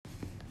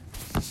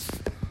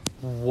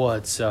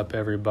What's up,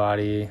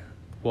 everybody?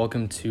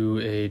 Welcome to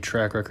a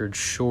track record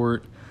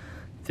short.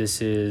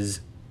 This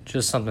is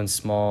just something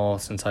small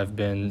since I've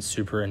been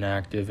super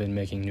inactive in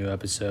making new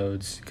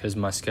episodes because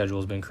my schedule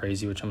has been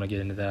crazy, which I'm going to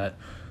get into that.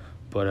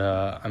 But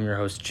I'm your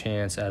host,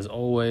 Chance, as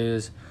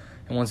always.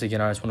 And once again,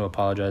 I just want to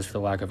apologize for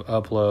the lack of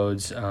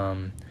uploads.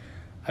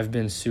 I've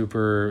been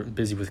super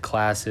busy with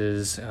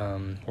classes.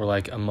 We're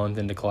like a month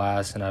into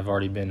class, and I've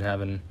already been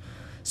having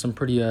some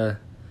pretty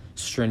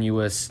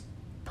strenuous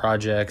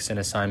projects and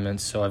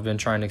assignments, so I've been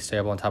trying to stay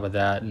up on top of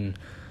that. And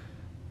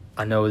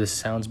I know this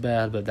sounds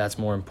bad, but that's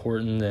more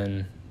important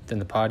than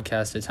the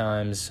podcast at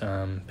times.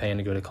 Paying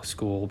to go to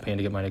school, paying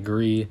to get my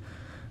degree.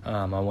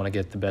 I want to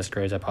get the best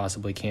grades I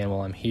possibly can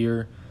while I'm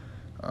here.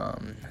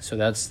 So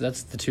that's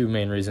the two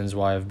main reasons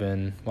why I've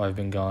been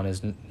gone,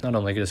 is not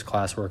only just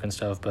classwork and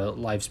stuff, but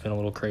life's been a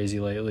little crazy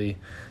lately.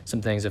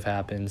 Some things have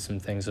happened. Some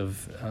things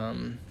have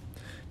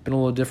been a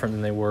little different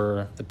than they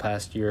were the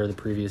past year, the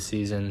previous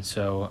season.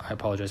 So I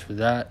apologize for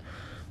that.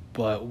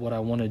 But what I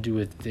want to do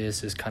with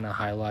this is kind of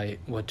highlight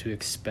what to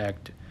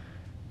expect,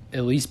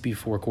 at least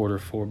before quarter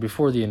four,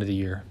 before the end of the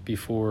year,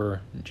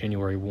 before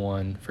January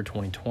 1 for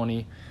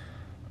 2020.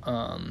 So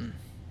I'm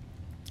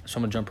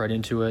gonna jump right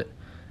into it.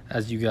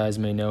 As you guys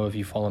may know, if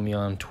you follow me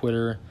on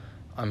Twitter,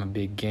 I'm a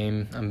big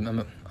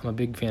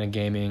fan of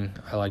gaming.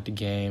 I like to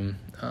game,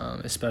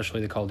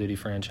 especially the Call of Duty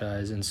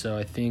franchise. And so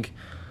I think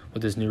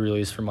with this new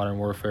release for Modern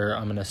Warfare,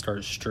 I'm going to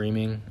start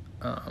streaming.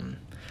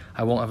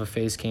 I won't have a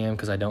face cam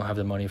because I don't have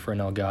the money for an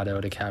Elgato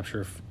to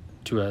capture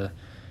to a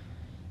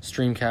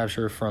stream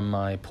capture from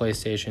my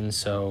PlayStation.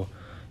 So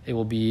it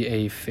will be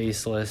a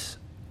faceless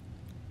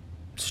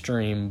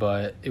stream,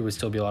 but it would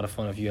still be a lot of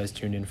fun if you guys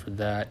tuned in for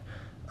that.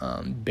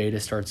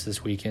 Beta starts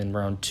this weekend,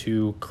 round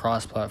 2,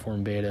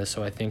 cross-platform beta,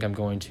 so I think I'm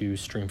going to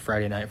stream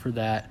Friday night for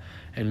that,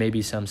 and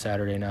maybe some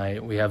Saturday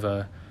night. We have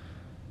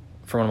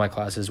for one of my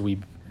classes, we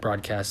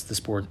broadcast the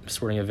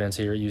sporting events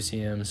here at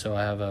UCM, so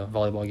I have a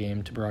volleyball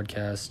game to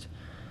broadcast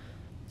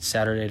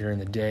Saturday during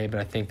the day,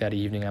 but I think that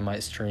evening I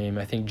might stream.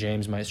 I think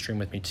James might stream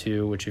with me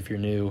too, which if you're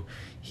new,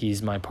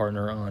 he's my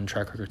partner on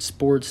Track Record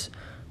Sports.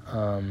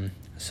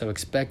 So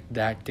expect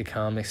that to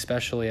come,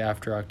 especially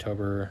after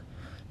October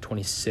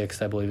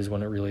 26th, I believe, is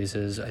when it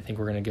releases. I think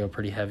we're going to go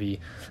pretty heavy.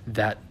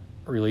 That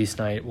release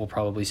night will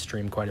probably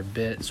stream quite a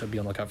bit, so be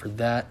on the lookout for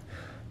that.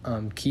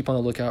 Keep on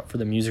the lookout for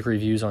the music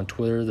reviews on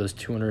Twitter, those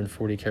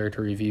 240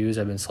 character reviews.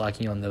 I've been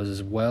slacking on those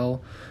as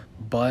well,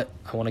 but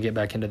I want to get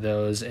back into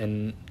those.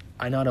 And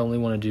I not only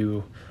want to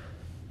do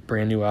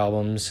brand new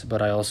albums,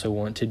 but I also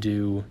want to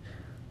do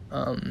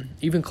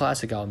even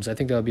classic albums. I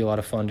think that would be a lot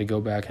of fun to go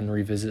back and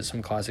revisit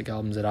some classic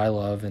albums that I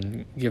love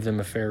and give them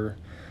a fair...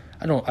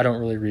 I don't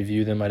really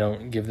review them. I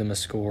don't give them a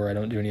score. I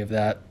don't do any of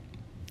that.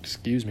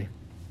 Excuse me.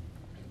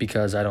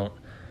 Because I don't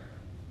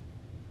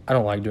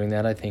like doing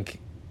that. I think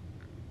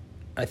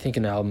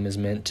an album is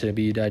meant to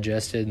be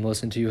digested and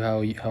listened to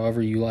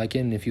however you like it.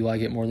 And if you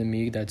like it more than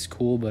me, that's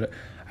cool. But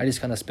I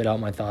just kind of spit out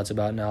my thoughts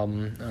about an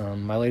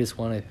album. My latest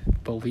one, I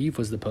believe,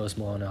 was the Post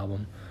Malone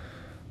album.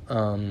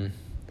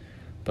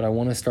 But I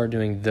want to start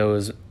doing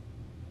those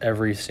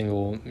every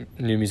single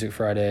New Music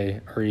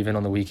Friday, or even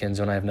on the weekends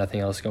when I have nothing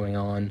else going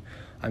on.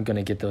 I'm going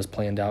to get those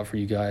planned out for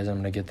you guys. I'm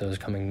going to get those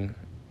coming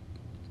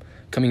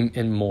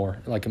in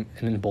more, like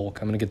in bulk.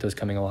 I'm going to get those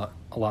coming a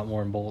lot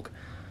more in bulk.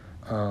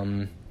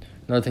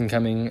 Another thing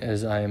coming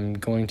is I'm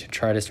going to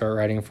try to start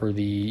writing for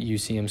the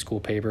UCM school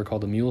paper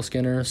called the Mule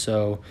Skinner.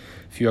 So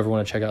if you ever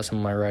want to check out some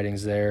of my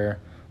writings there,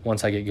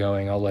 once I get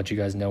going, I'll let you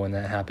guys know when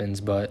that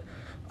happens. But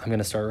I'm going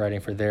to start writing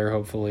for there,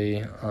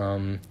 hopefully.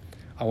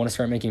 I want to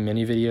start making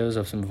mini videos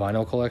of some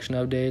vinyl collection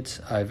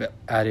updates. I've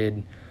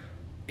added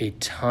a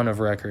ton of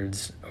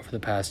records over the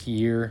past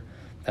year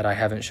that I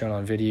haven't shown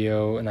on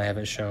video, and I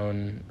haven't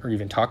shown or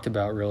even talked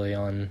about really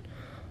on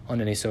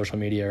any social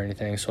media or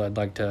anything. So I'd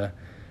like to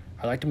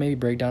maybe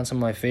break down some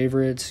of my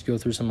favorites, go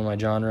through some of my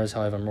genres,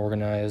 how I've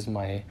organized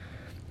my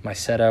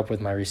setup with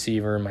my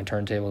receiver, my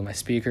turntable, and my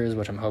speakers,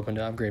 which I'm hoping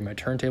to upgrade my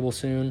turntable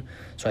soon.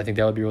 So I think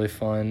that would be really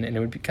fun, and it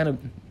would be kind of,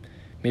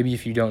 maybe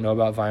if you don't know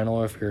about vinyl,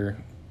 or if you're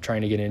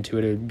trying to get into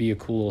it, it would be a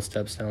cool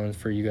little stepstone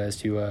for you guys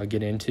to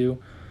get into.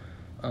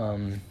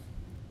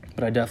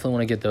 But I definitely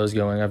want to get those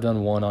going. I've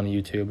done one on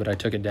YouTube, but I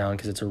took it down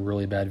because it's a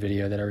really bad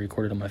video that I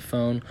recorded on my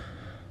phone.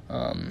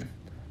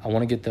 I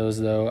want to get those,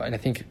 though, and I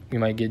think we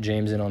might get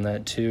James in on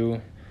that,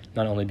 too,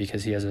 not only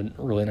because he has a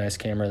really nice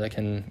camera that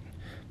can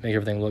make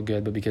everything look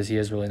good, but because he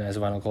has a really nice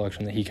vinyl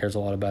collection that he cares a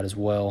lot about as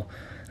well.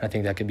 I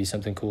think that could be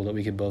something cool that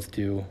we could both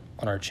do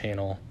on our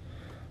channel,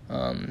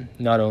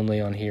 not only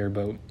on here,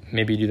 but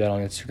maybe do that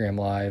on Instagram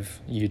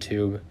Live,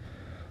 YouTube.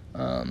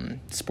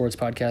 Sports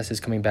podcast is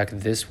coming back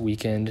this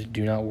weekend.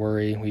 Do not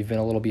worry. We've been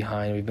a little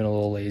behind. We've been a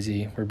little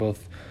lazy. We're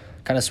both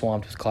kind of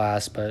swamped with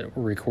class, but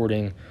we're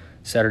recording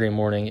Saturday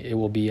morning. It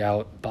will be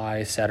out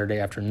by Saturday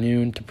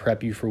afternoon to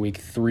prep you for week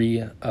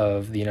 3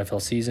 of the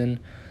NFL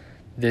season.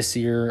 This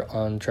year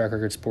on Track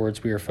Record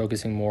Sports, we are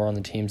focusing more on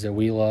the teams that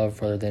we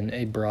love rather than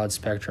a broad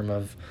spectrum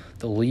of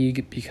the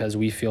league, because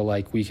we feel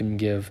like we can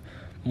give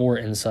more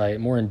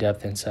insight, more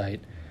in-depth insight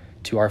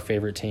to our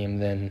favorite team,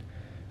 then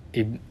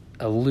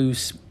a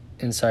loose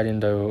insight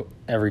into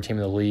every team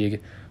in the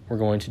league. We're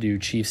going to do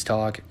Chiefs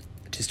talk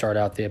to start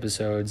out the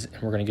episodes,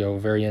 and we're going to go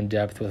very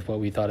in-depth with what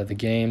we thought of the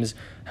games,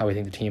 how we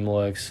think the team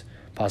looks,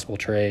 possible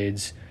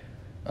trades,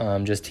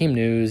 just team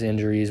news,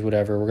 injuries,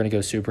 whatever. We're going to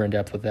go super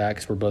in-depth with that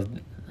because we're both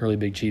really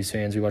big Chiefs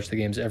fans. We watch the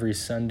games every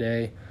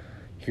Sunday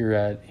here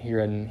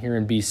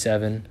in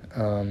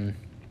B7.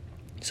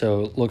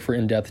 So look for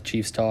in-depth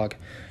Chiefs talk.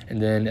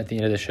 And then at the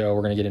end of the show,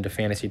 we're going to get into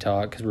fantasy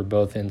talk because we're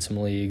both in some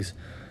leagues.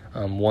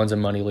 One's a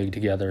money league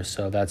together,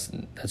 so that's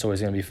always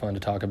going to be fun to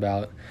talk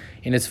about.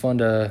 And it's fun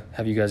to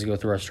have you guys go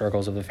through our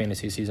struggles of the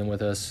fantasy season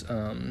with us.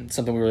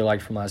 Something we really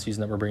liked from last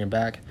season that we're bringing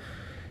back.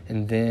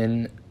 And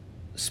then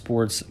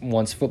sports,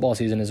 once football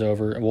season is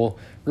over, well,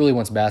 really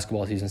once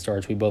basketball season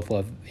starts, we both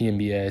love the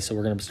NBA, so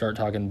we're going to start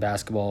talking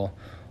basketball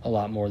a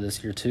lot more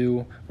this year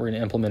too. We're going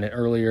to implement it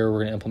earlier. We're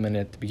going to implement it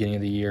at the beginning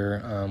of the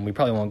year. We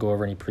probably won't go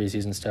over any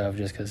preseason stuff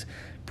just because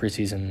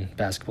preseason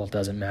basketball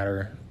doesn't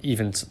matter,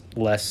 even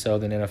less so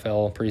than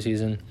NFL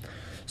preseason.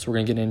 So we're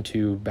going to get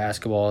into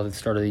basketball at the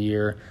start of the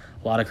year.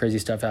 A lot of crazy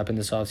stuff happened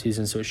this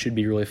offseason, so it should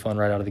be really fun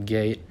right out of the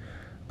gate.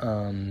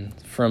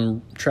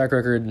 From track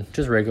record,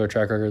 just regular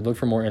track record, look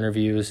for more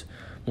interviews,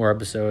 more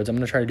episodes. I'm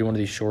going to try to do one of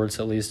these shorts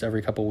at least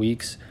every couple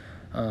weeks.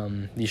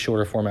 These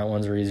shorter format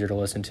ones are easier to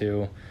listen to.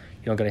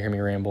 You don't got to hear me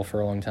ramble for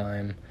a long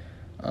time.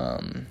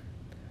 But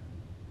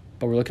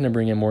we're looking to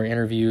bring in more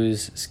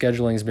interviews.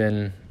 Scheduling's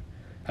been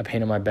a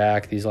pain in my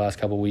back these last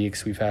couple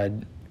weeks. We've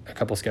had a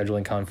couple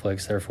scheduling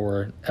conflicts,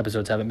 therefore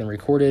episodes haven't been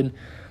recorded,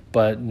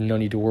 but no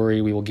need to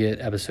worry. We will get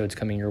episodes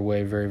coming your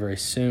way very, very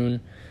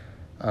soon.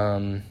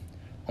 On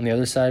the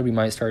other side, we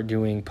might start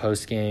doing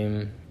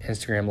post-game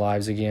Instagram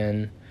lives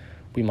again.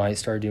 We might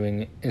start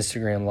doing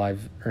IGTV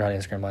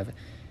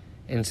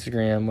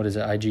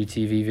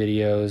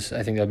videos.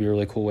 I think that'd be a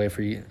really cool way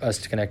for us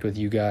to connect with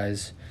you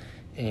guys.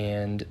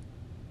 And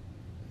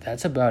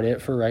that's about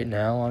it for right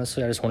now,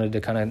 honestly. I just wanted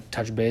to kind of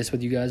touch base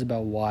with you guys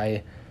about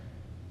why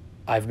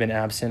I've been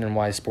absent and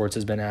why sports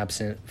has been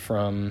absent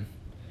from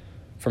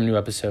new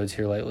episodes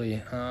here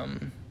lately.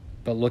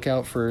 But look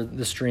out for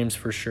the streams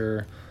for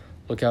sure.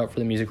 Look out for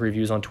the music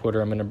reviews on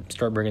Twitter. I'm going to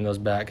start bringing those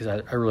back because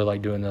I really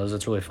like doing those.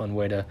 It's a really fun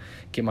way to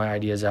get my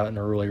ideas out in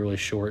a really, really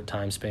short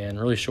time span.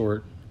 Really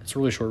short. It's a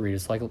really short read.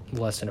 It's like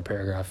less than a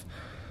paragraph.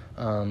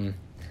 I'm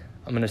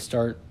going to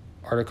start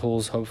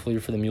articles, hopefully,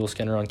 for the Mule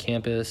Skinner on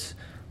campus.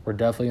 We're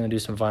definitely going to do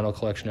some vinyl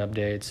collection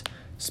updates.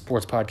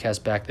 Sports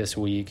podcast back this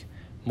week.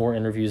 More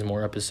interviews,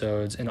 more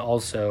episodes. And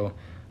also,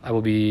 I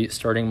will be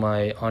starting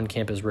my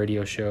on-campus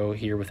radio show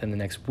here within the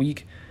next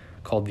week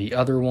called The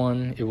Other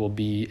One. It will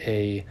be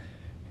a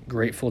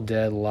Grateful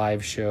Dead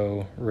live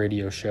show,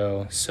 radio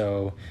show.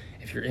 So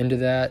if you're into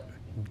that,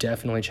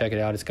 definitely check it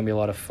out. It's going to be a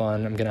lot of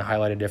fun. I'm going to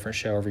highlight a different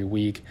show every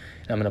week,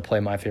 and I'm going to play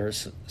my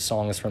favorite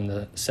songs from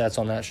the sets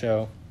on that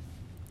show.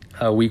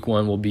 Week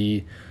 1 will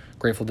be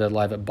Grateful Dead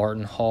live at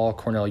Barton Hall,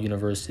 Cornell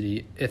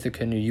University,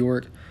 Ithaca, New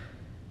York,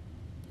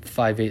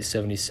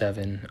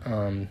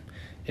 5877.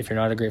 If you're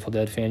not a Grateful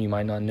Dead fan, you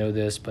might not know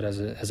this, but as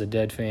a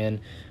Dead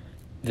fan,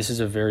 this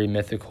is a very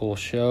mythical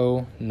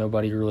show.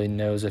 Nobody really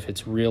knows if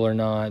it's real or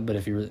not,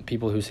 but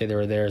people who say they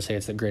were there say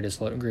it's the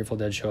greatest Grateful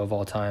Dead show of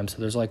all time. So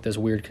there's like this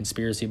weird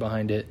conspiracy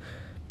behind it,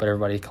 but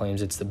everybody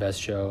claims it's the best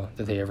show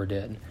that they ever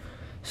did.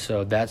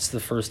 So that's the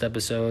first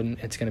episode.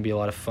 It's going to be a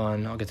lot of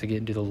fun. I'll get to get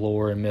into the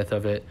lore and myth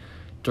of it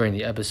during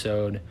the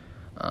episode.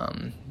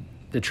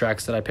 The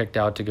tracks that I picked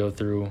out to go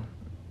through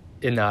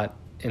in that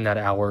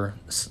hour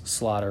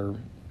slot are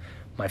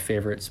my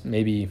favorites.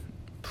 Maybe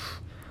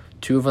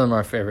 2 of them are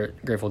my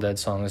favorite Grateful Dead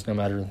songs, no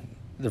matter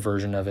the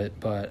version of it,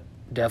 but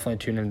definitely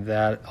tune into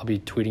that. I'll be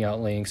tweeting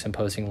out links and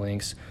posting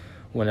links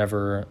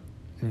whenever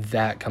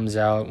that comes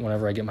out,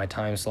 whenever I get my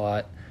time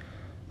slot.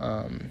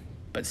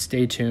 But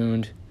stay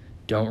tuned.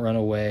 Don't run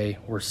away.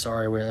 We're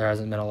sorry there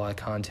hasn't been a lot of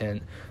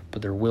content,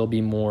 but there will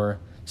be more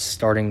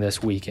starting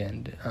this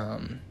weekend.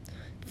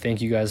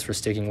 Thank you guys for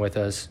sticking with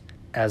us.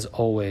 As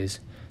always,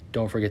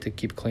 don't forget to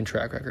keep a clean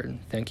track record.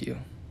 Thank you.